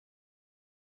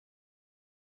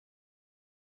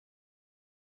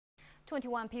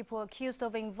21 people accused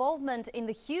of involvement in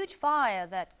the huge fire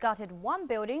that gutted one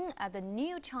building at the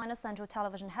new China Central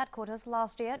Television headquarters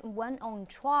last year went on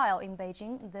trial in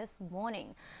Beijing this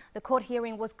morning. The court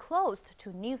hearing was closed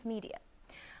to news media.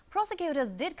 Prosecutors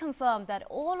did confirm that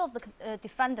all of the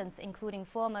defendants, including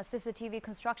former CCTV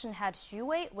construction head Xu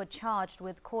Wei, were charged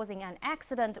with causing an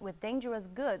accident with dangerous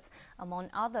goods, among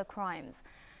other crimes.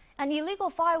 An illegal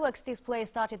fireworks display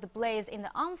started the blaze in the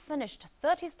unfinished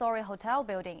 30-story hotel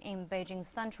building in Beijing's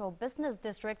central business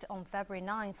district on February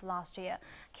 9th last year,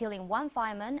 killing one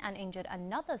fireman and injured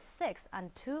another 6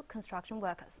 and 2 construction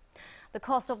workers. The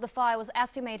cost of the fire was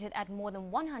estimated at more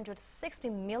than 160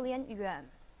 million yuan.